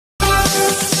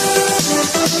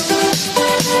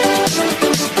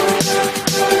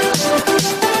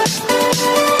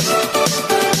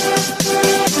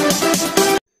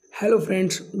Hello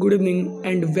friends, good evening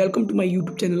and welcome to my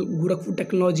YouTube channel Gorakhpur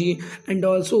Technology, and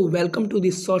also welcome to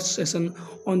this short session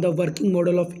on the working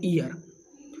model of ear.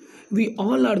 We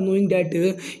all are knowing that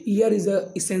ear is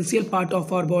a essential part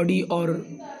of our body or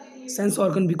sense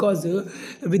organ, because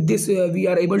with this we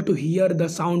are able to hear the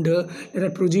sound that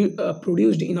are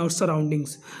produced in our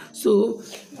surroundings. So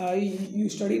you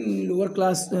studied in lower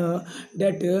class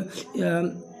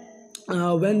that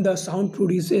when the sound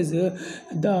produces,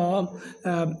 the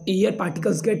air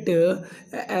particles get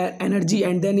energy,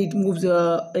 and then it moves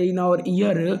in our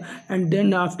ear, and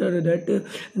then after that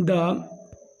the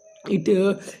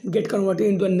it get converted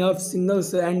into a nerve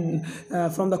signals, and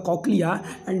from the cochlea,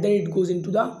 and then it goes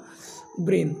into the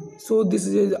brain. So this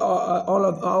is all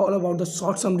about the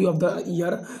short summary of the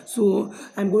ear. So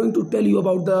I'm going to tell you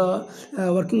about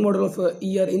the working model of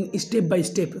ear in step by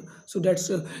step, so that's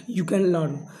you can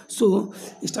learn. So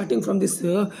starting from this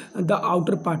the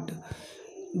outer part,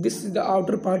 this is the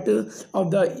outer part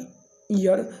of the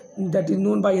ear, that is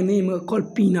known by a name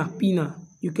called pinna.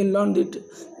 You can learn it,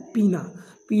 pinna.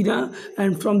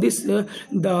 And from this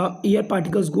the air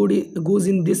particles goes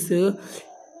in this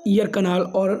ear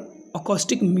canal or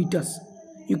acoustic meters.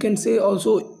 You can say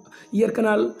also ear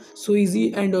canal, so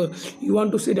easy, and you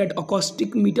want to say that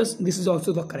acoustic meters, this is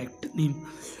also the correct name.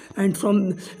 And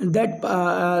from that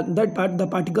part the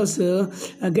particles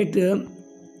get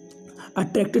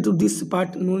attracted to this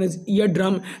part known as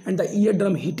eardrum, and the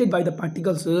eardrum heated by the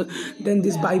particles, then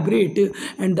this vibrate,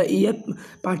 and the ear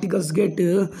particles get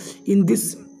in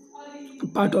this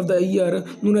part of the ear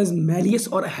known as malleus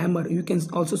or hammer. You can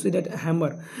also say that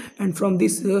hammer. And from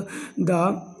this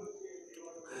the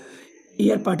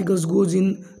air particles goes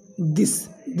in this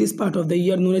part of the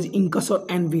ear known as incus or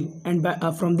anvil, and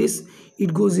from this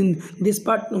it goes in this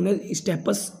part known as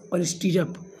stapes or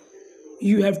stirrup.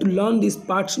 You have to learn these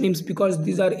parts names because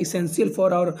these are essential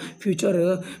for our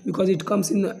future, because it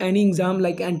comes in any exam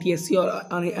like NTSC or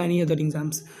any other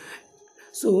exams.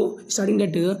 So starting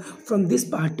that from this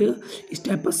part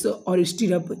stapes or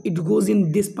stirrup, it goes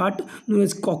in this part known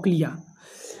as cochlea.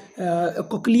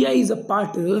 Cochlea is a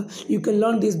part, you can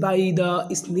learn this by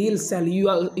the snail cell.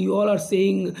 You all are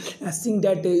saying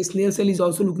that snail cell is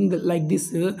also looking like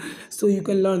this, so you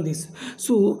can learn this.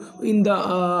 So in the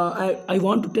I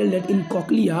want to tell that in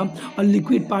cochlea a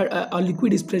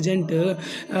liquid is present.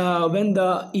 When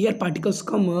the air particles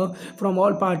come from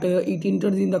all part, it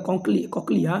enters in the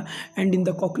cochlea, and in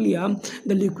the cochlea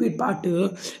the liquid part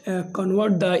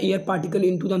convert the air particle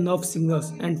into the nerve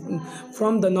signals, and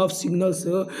from the nerve signals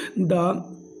the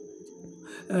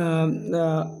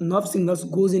nerve signals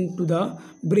goes into the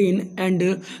brain, and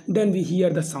then we hear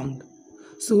the sound.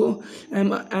 So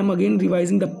I'm again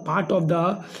revising the part of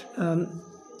the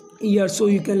ear, so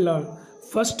you can learn.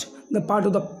 First, the part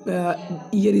of the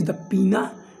ear is the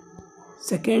pinna.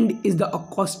 Second is the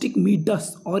acoustic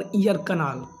meatus or ear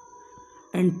canal,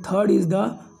 and third is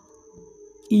the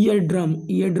eardrum.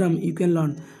 You can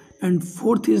learn. And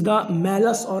fourth is the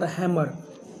malleus or hammer,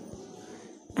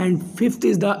 and fifth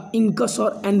is the incus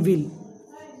or anvil,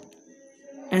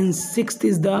 and sixth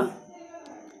is the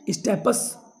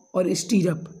stapes or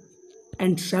stirrup,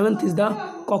 and seventh is the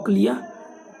cochlea,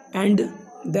 and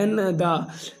then the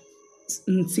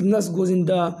signals goes in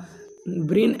the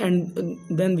brain, and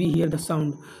then we hear the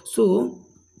sound. So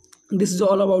this is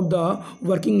all about the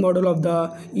working model of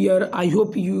the ear. I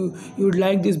hope you would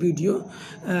like this video.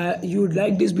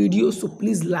 So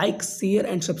please like, share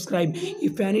and subscribe.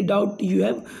 If any doubt you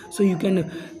have, so you can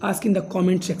ask in the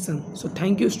comment section. So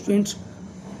thank you students.